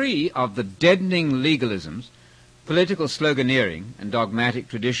us free of the deadening legalisms, political sloganeering, and dogmatic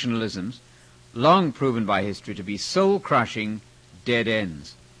traditionalisms, long proven by history to be soul-crushing dead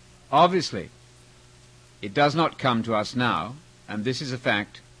ends. Obviously, it does not come to us now, and this is a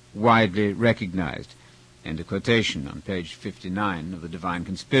fact widely recognized. End of quotation on page 59 of The Divine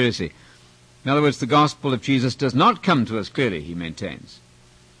Conspiracy. In other words, the gospel of Jesus does not come to us clearly, he maintains.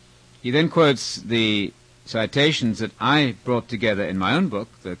 He then quotes the citations that I brought together in my own book,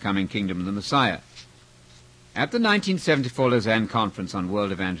 The Coming Kingdom of the Messiah. At the 1974 Lausanne Conference on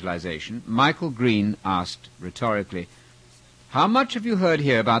World Evangelization, Michael Green asked rhetorically, "How much have you heard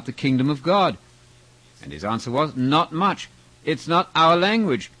here about the kingdom of God?" And his answer was, "Not much. It's not our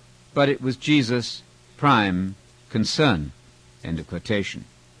language, but it was Jesus' prime concern." End of quotation.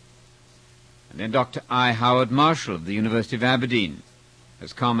 And then Dr. I. Howard Marshall of the University of Aberdeen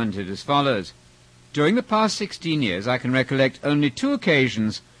has commented as follows: "During the past 16 years, I can recollect only 2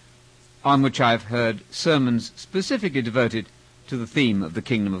 occasions on which I've heard sermons specifically devoted to the theme of the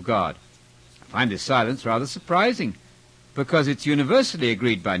kingdom of God. I find this silence rather surprising, because it's universally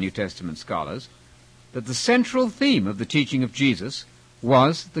agreed by New Testament scholars that the central theme of the teaching of Jesus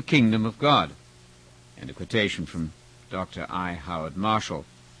was the kingdom of God." And a quotation from Dr. I. Howard Marshall.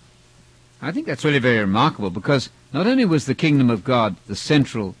 I think that's really very remarkable, because not only was the kingdom of God the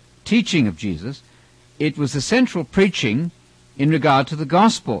central teaching of Jesus, it was the central preaching in regard to the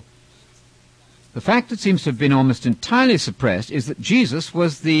gospel. The fact that seems to have been almost entirely suppressed is that Jesus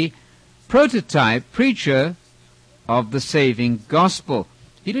was the prototype preacher of the saving gospel.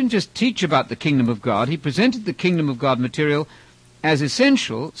 He didn't just teach about the kingdom of God, he presented the kingdom of God material as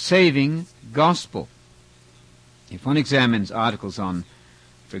essential saving gospel. If one examines articles on,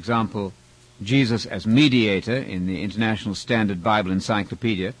 for example, Jesus as mediator in the International Standard Bible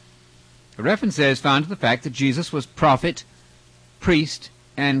Encyclopedia, a reference there is found to the fact that Jesus was prophet, priest,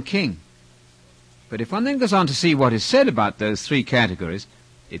 and king. But if one then goes on to see what is said about those 3 categories,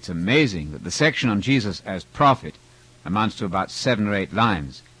 it's amazing that the section on Jesus as prophet amounts to about 7 or 8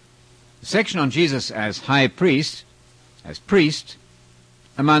 lines. The section on Jesus as high priest, as priest,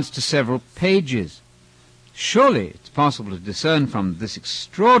 amounts to several pages. Surely it's possible to discern from this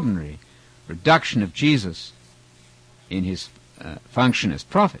extraordinary reduction of Jesus in his function as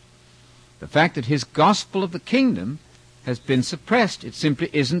prophet the fact that his gospel of the kingdom has been suppressed. It simply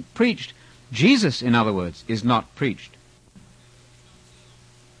isn't preached. Jesus, in other words, is not preached.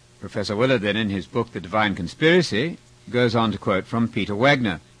 Professor Willard then, in his book The Divine Conspiracy, goes on to quote from Peter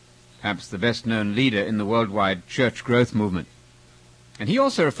Wagner, perhaps the best-known leader in the worldwide church growth movement. And he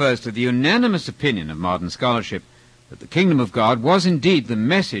also refers to the unanimous opinion of modern scholarship that the kingdom of God was indeed the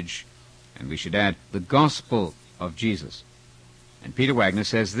message, and we should add, the gospel of Jesus. And Peter Wagner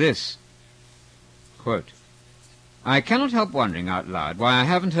says this, quote, I cannot help wondering out loud why I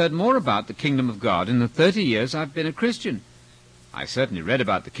haven't heard more about the kingdom of God in the 30 years I've been a Christian. I certainly read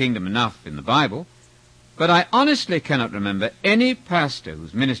about the kingdom enough in the Bible, but I honestly cannot remember any pastor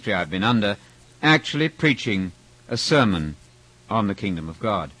whose ministry I've been under actually preaching a sermon on the kingdom of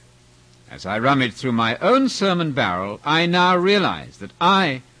God. As I rummage through my own sermon barrel, I now realize that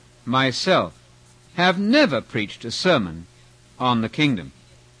I, myself, have never preached a sermon on the kingdom.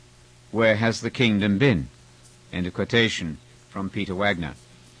 Where has the kingdom been? End of quotation from Peter Wagner.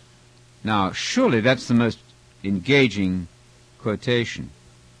 Now, surely that's the most engaging quotation.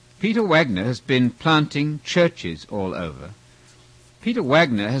 Peter Wagner has been planting churches all over. Peter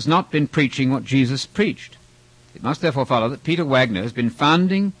Wagner has not been preaching what Jesus preached. It must therefore follow that Peter Wagner has been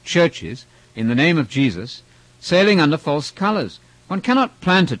founding churches in the name of Jesus, sailing under false colors. One cannot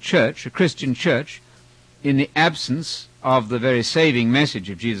plant a church, a Christian church, in the absence of the very saving message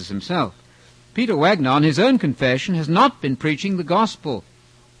of Jesus himself. Peter Wagner, on his own confession, has not been preaching the gospel.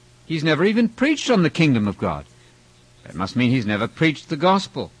 He's never even preached on the kingdom of God. That must mean he's never preached the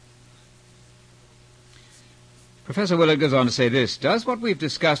gospel. Professor Willard goes on to say this: does what we've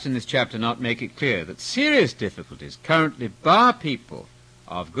discussed in this chapter not make it clear that serious difficulties currently bar people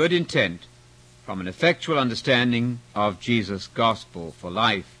of good intent from an effectual understanding of Jesus' gospel for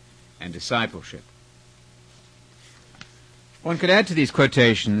life and discipleship? One could add to these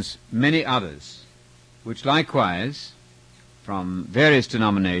quotations many others, which likewise, from various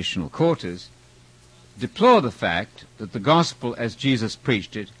denominational quarters, deplore the fact that the gospel as Jesus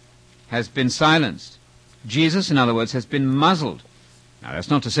preached it has been silenced. Jesus, in other words, has been muzzled. Now, that's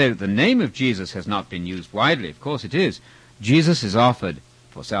not to say that the name of Jesus has not been used widely. Of course it is. Jesus is offered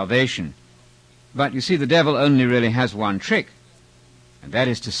for salvation. But you see, the devil only really has one trick, and that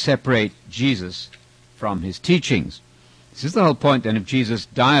is to separate Jesus from his teachings. This is the whole point, then, of Jesus'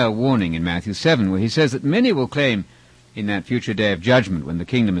 dire warning in Matthew 7, where he says that many will claim in that future day of judgment, when the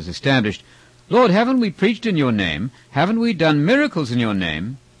kingdom is established, "Lord, haven't we preached in your name? Haven't we done miracles in your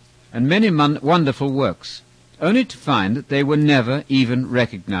name? And many wonderful works," only to find that they were never even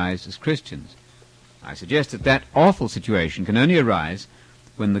recognized as Christians. I suggest that that awful situation can only arise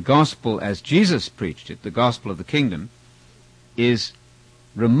when the gospel as Jesus preached it, the gospel of the kingdom, is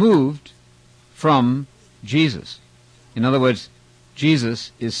removed from Jesus. In other words,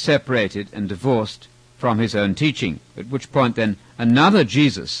 Jesus is separated and divorced from his own teaching, at which point then another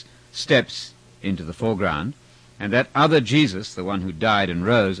Jesus steps into the foreground, and that other Jesus, the one who died and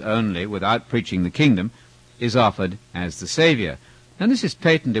rose only without preaching the kingdom, is offered as the Savior. And this is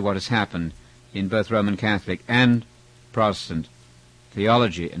patently what has happened in both Roman Catholic and Protestant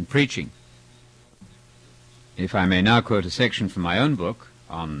theology and preaching. If I may now quote a section from my own book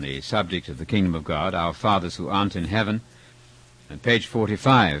on the subject of the kingdom of God, Our Fathers Who Aren't in Heaven, at page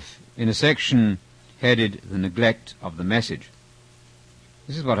 45, in a section headed The Neglect of the Message.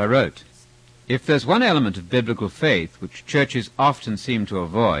 This is what I wrote. If there's one element of biblical faith which churches often seem to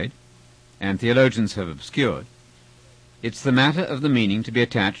avoid, and theologians have obscured, it's the matter of the meaning to be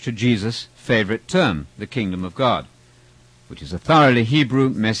attached to Jesus' favorite term, the kingdom of God, which is a thoroughly Hebrew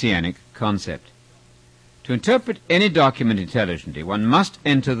messianic concept. To interpret any document intelligently, one must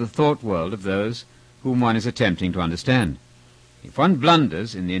enter the thought world of those whom one is attempting to understand. If one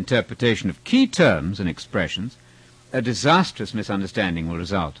blunders in the interpretation of key terms and expressions, a disastrous misunderstanding will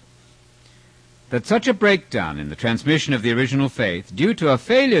result. That such a breakdown in the transmission of the original faith, due to a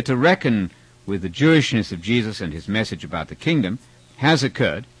failure to reckon with the Jewishness of Jesus and his message about the kingdom, has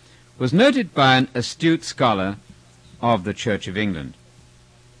occurred, was noted by an astute scholar of the Church of England.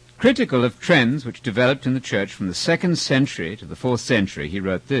 Critical of trends which developed in the Church from the 2nd century to the 4th century, he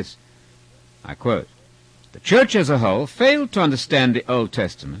wrote this, I quote, "The Church as a whole failed to understand the Old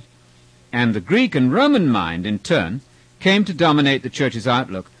Testament, and the Greek and Roman mind, in turn, came to dominate the Church's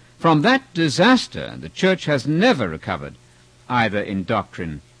outlook. From that disaster, the Church has never recovered, either in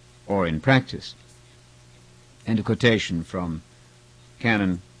doctrine or in practice." End of quotation from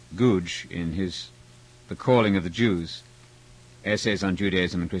Canon Gouge in his The Calling of the Jews, Essays on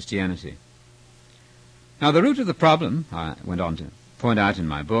Judaism and Christianity. Now, the root of the problem, I went on to point out in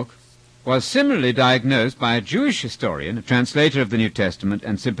my book, was similarly diagnosed by a Jewish historian, a translator of the New Testament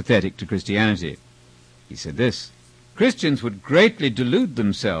and sympathetic to Christianity. He said this, "Christians would greatly delude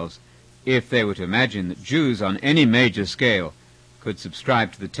themselves if they were to imagine that Jews on any major scale could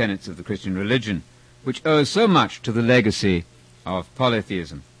subscribe to the tenets of the Christian religion, which owes so much to the legacy of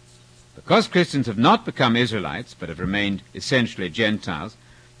polytheism. Because Christians have not become Israelites, but have remained essentially Gentiles,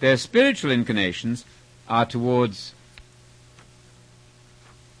 their spiritual inclinations are towards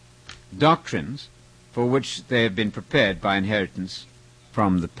doctrines for which they have been prepared by inheritance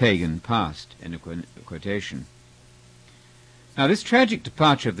from the pagan past." End of quotation. Now, this tragic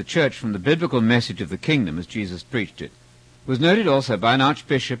departure of the church from the biblical message of the kingdom as Jesus preached it was noted also by an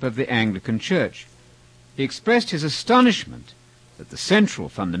archbishop of the Anglican Church. He expressed his astonishment that the central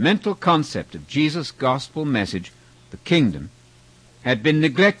fundamental concept of Jesus' gospel message, the kingdom, had been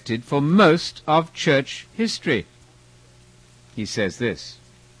neglected for most of church history. He says this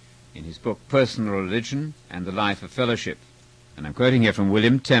in his book Personal Religion and the Life of Fellowship, and I'm quoting here from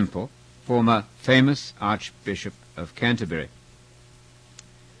William Temple, former famous Archbishop of Canterbury.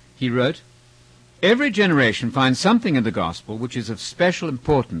 He wrote, "Every generation finds something in the gospel which is of special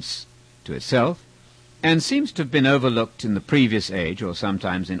importance to itself and seems to have been overlooked in the previous age, or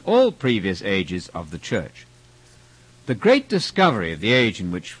sometimes in all previous ages of the church. The great discovery of the age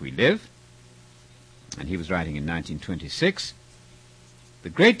in which we live," and he was writing in 1926, "the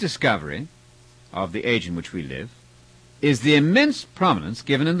great discovery of the age in which we live is the immense prominence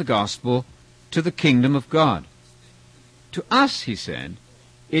given in the gospel to the kingdom of God. To us," he said,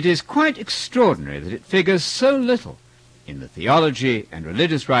 "it is quite extraordinary that it figures so little in the theology and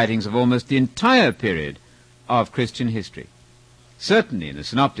religious writings of almost the entire period of Christian history. Certainly in the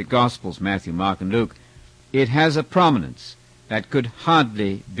synoptic gospels, Matthew, Mark, and Luke, it has a prominence that could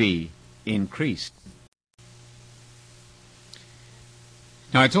hardly be increased."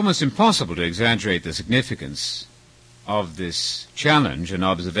 Now, it's almost impossible to exaggerate the significance of this challenge and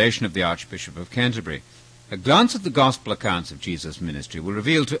observation of the Archbishop of Canterbury. A glance at the gospel accounts of Jesus' ministry will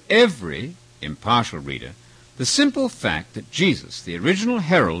reveal to every impartial reader the simple fact that Jesus, the original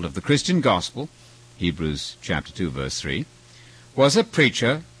herald of the Christian gospel, Hebrews chapter 2, verse 3, was a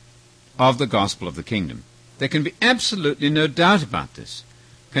preacher of the gospel of the kingdom. There can be absolutely no doubt about this.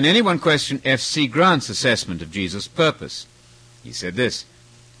 Can anyone question F.C. Grant's assessment of Jesus' purpose? He said this: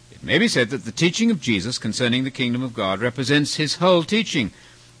 "It may be said that the teaching of Jesus concerning the kingdom of God represents his whole teaching.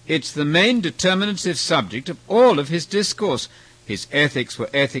 It's the main determinative subject of all of his discourse. His ethics were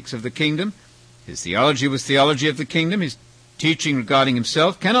ethics of the kingdom. His theology was theology of the kingdom. His teaching regarding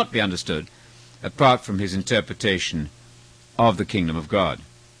himself cannot be understood apart from his interpretation of the kingdom of God."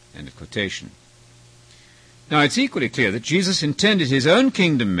 End of quotation. Now, it's equally clear that Jesus intended his own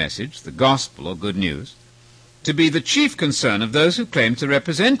kingdom message, the gospel or good news, to be the chief concern of those who claim to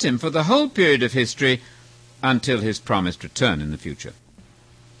represent him for the whole period of history until his promised return in the future.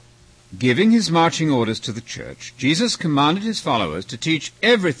 Giving his marching orders to the church, Jesus commanded his followers to teach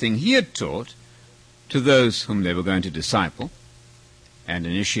everything he had taught to those whom they were going to disciple and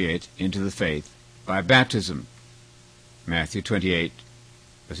initiate into the faith by baptism. Matthew 28,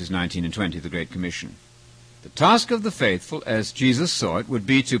 verses 19 and 20, the Great Commission. The task of the faithful, as Jesus saw it, would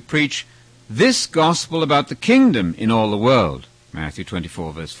be to preach this gospel about the kingdom in all the world. Matthew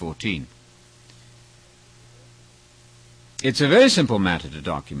 24, verse 14. It's a very simple matter to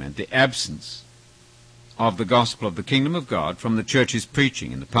document the absence of the gospel of the kingdom of God from the church's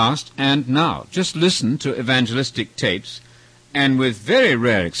preaching in the past and now. Just listen to evangelistic tapes, and with very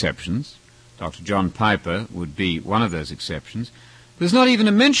rare exceptions, Dr. John Piper would be one of those exceptions, there's not even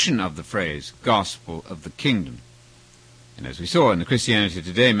a mention of the phrase gospel of the kingdom. And as we saw in the Christianity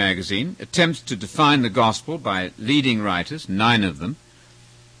Today magazine, attempts to define the gospel by leading writers, 9 of them,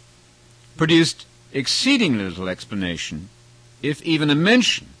 produced exceedingly little explanation, if even a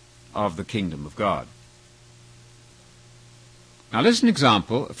mention, of the kingdom of God. Now listen,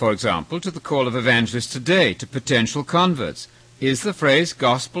 for example, to the call of evangelists today to potential converts. Is the phrase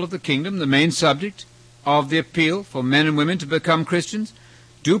gospel of the kingdom the main subject of the appeal for men and women to become Christians?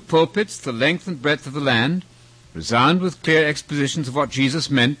 Do pulpits the length and breadth of the land resound with clear expositions of what Jesus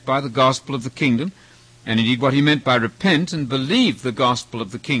meant by the gospel of the kingdom, and indeed what he meant by repent and believe the gospel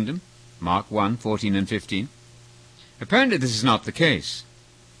of the kingdom? Mark 1, 14 and 15. Apparently this is not the case.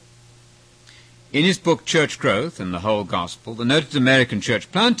 In his book Church Growth and the Whole Gospel, the noted American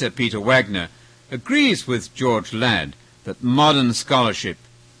church planter Peter Wagner agrees with George Ladd that modern scholarship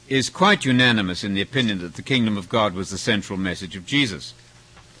is quite unanimous in the opinion that the kingdom of God was the central message of Jesus.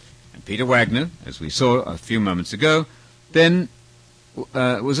 And Peter Wagner, as we saw a few moments ago, then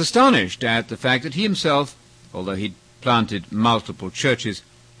was astonished at the fact that he himself, although he'd planted multiple churches,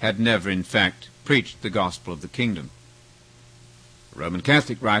 had never in fact preached the gospel of the kingdom. A Roman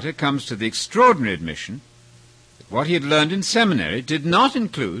Catholic writer comes to the extraordinary admission that what he had learned in seminary did not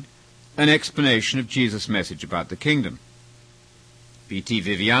include an explanation of Jesus' message about the kingdom. B.T.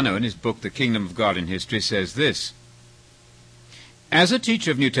 Viviano, in his book The Kingdom of God in History, says this: "As a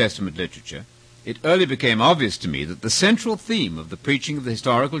teacher of New Testament literature, it early became obvious to me that the central theme of the preaching of the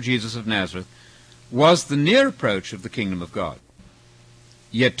historical Jesus of Nazareth was the near approach of the kingdom of God.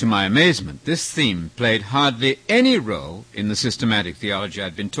 Yet, to my amazement, this theme played hardly any role in the systematic theology I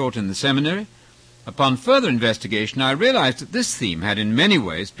had been taught in the seminary, Upon further investigation, I realized that this theme had in many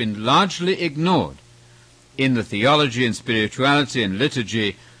ways been largely ignored in the theology and spirituality and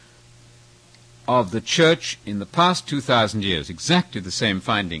liturgy of the Church in the past 2,000 years. Exactly the same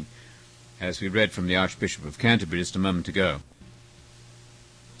finding as we read from the Archbishop of Canterbury just a moment ago.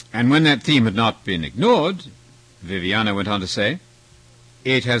 And when that theme had not been ignored, Viviana went on to say,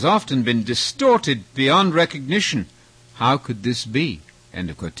 it has often been distorted beyond recognition. How could this be?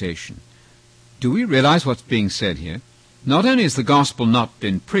 End of quotation. Do we realize what's being said here? Not only has the gospel not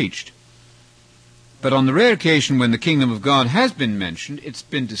been preached, but on the rare occasion when the kingdom of God has been mentioned, it's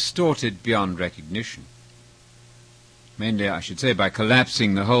been distorted beyond recognition. Mainly, I should say, by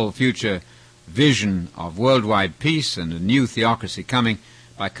collapsing the whole future vision of worldwide peace and a new theocracy coming,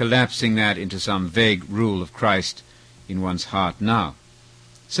 by collapsing that into some vague rule of Christ in one's heart now.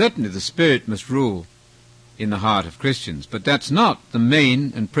 Certainly the Spirit must rule in the heart of Christians, but that's not the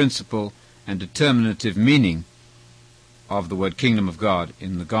main and principal and determinative meaning of the word kingdom of God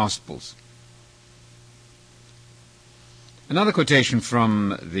in the Gospels. Another quotation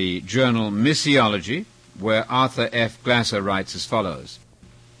from the journal Missiology, where Arthur F. Glasser writes as follows.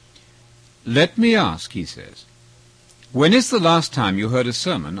 Let me ask, he says, when is the last time you heard a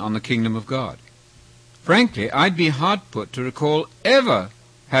sermon on the kingdom of God? Frankly, I'd be hard put to recall ever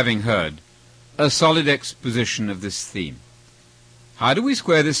having heard a solid exposition of this theme. How do we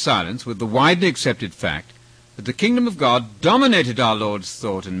square this silence with the widely accepted fact that the kingdom of God dominated our Lord's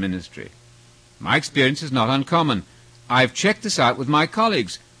thought and ministry? My experience is not uncommon. I've checked this out with my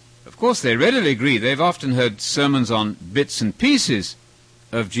colleagues. Of course, they readily agree they've often heard sermons on bits and pieces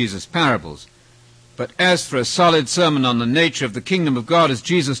of Jesus' parables. But as for a solid sermon on the nature of the kingdom of God as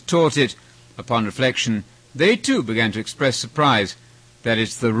Jesus taught it, upon reflection, they too began to express surprise that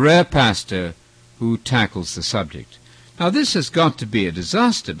it's the rare pastor who tackles the subject. Now this has got to be a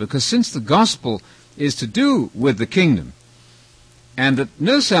disaster, because since the gospel is to do with the kingdom, and that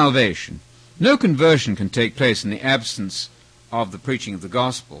no salvation, no conversion can take place in the absence of the preaching of the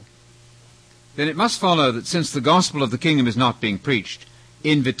gospel, then it must follow that since the gospel of the kingdom is not being preached,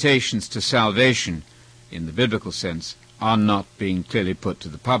 invitations to salvation, in the biblical sense, are not being clearly put to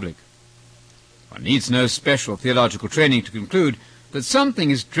the public. One needs no special theological training to conclude that something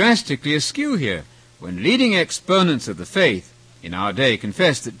is drastically askew here, when leading exponents of the faith in our day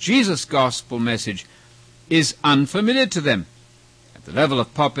confess that Jesus' gospel message is unfamiliar to them. At the level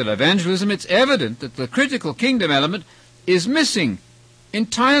of popular evangelism, it's evident that the critical kingdom element is missing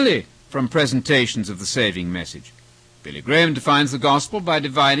entirely from presentations of the saving message. Billy Graham defines the gospel by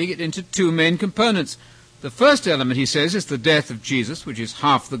dividing it into two main components. The first element, he says, is the death of Jesus, which is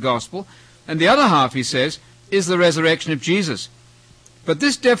half the gospel, and the other half, he says, is the resurrection of Jesus. But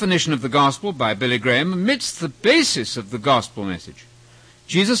this definition of the gospel by Billy Graham omits the basis of the gospel message.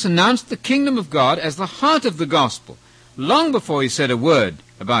 Jesus announced the kingdom of God as the heart of the gospel, long before he said a word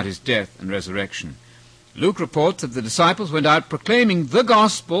about his death and resurrection. Luke reports that the disciples went out proclaiming the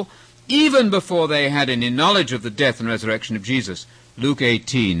gospel even before they had any knowledge of the death and resurrection of Jesus. Luke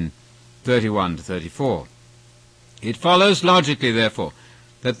 18:31-34. It follows logically, therefore,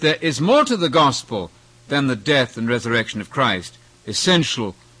 that there is more to the gospel than the death and resurrection of Christ,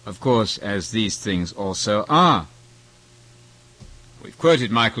 essential, of course, as these things also are. We've quoted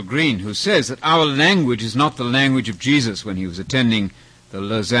Michael Green, who says that our language is not the language of Jesus when he was attending the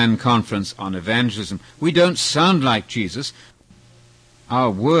Lausanne Conference on Evangelism. We don't sound like Jesus. Our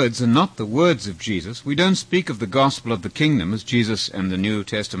words are not the words of Jesus. We don't speak of the gospel of the kingdom as Jesus and the New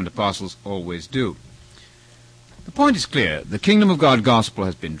Testament apostles always do. The point is clear. The kingdom of God gospel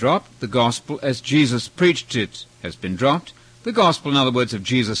has been dropped. The gospel as Jesus preached it has been dropped. The gospel, in other words, of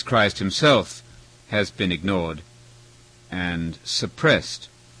Jesus Christ himself has been ignored and suppressed.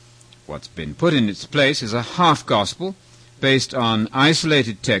 What's been put in its place is a half-gospel based on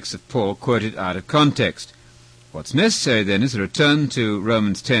isolated texts of Paul quoted out of context. What's necessary then is a return to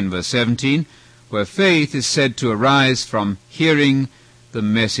Romans 10, verse 17, where faith is said to arise from hearing the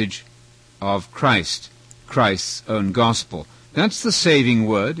message of Christ, Christ's own gospel. That's the saving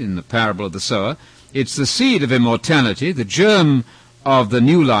word in the parable of the sower. It's the seed of immortality, the germ of the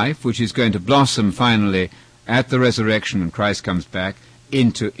new life, which is going to blossom finally at the resurrection when Christ comes back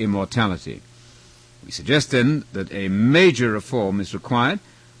into immortality. We suggest then that a major reform is required.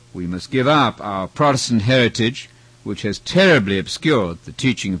 We must give up our Protestant heritage, which has terribly obscured the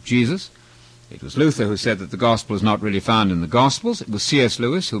teaching of Jesus. It was Luther who said that the gospel is not really found in the Gospels. It was C.S.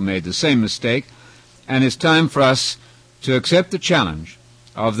 Lewis who made the same mistake. And it's time for us to accept the challenge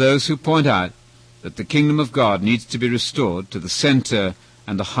of those who point out that the kingdom of God needs to be restored to the center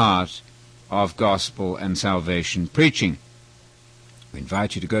and the heart of gospel and salvation preaching. We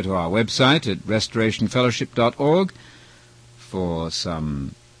invite you to go to our website at restorationfellowship.org for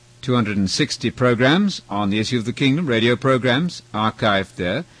some 260 programs on the issue of the kingdom, radio programs archived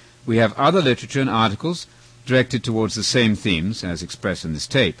there. We have other literature and articles directed towards the same themes as expressed in this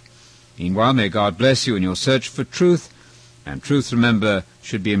tape. Meanwhile, may God bless you in your search for truth, and truth, remember,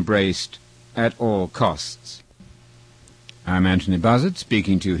 should be embraced at all costs. I'm Anthony Buzzard,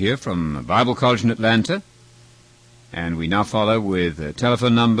 speaking to you here from Bible College in Atlanta, and we now follow with a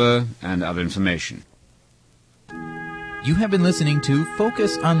telephone number and other information. You have been listening to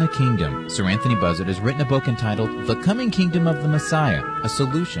Focus on the Kingdom. Sir Anthony Buzzard has written a book entitled The Coming Kingdom of the Messiah, a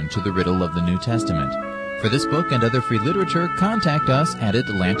solution to the riddle of the New Testament. For this book and other free literature, contact us at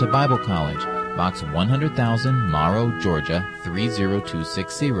Atlanta Bible College, Box 100,000, Morrow, Georgia,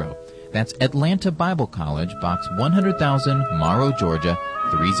 30260. That's Atlanta Bible College, Box 100,000, Morrow, Georgia,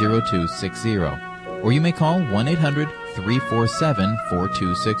 30260. Or you may call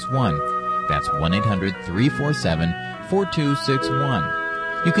 1-800-347-4261. That's 1-800-347-4261.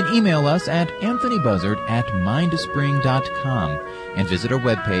 You can email us at anthonybuzzard@mindspring.com and visit our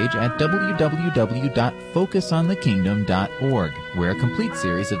webpage at www.focusonthekingdom.org, where a complete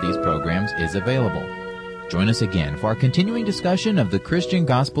series of these programs is available. Join us again for our continuing discussion of the Christian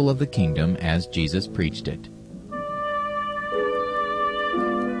gospel of the kingdom as Jesus preached it.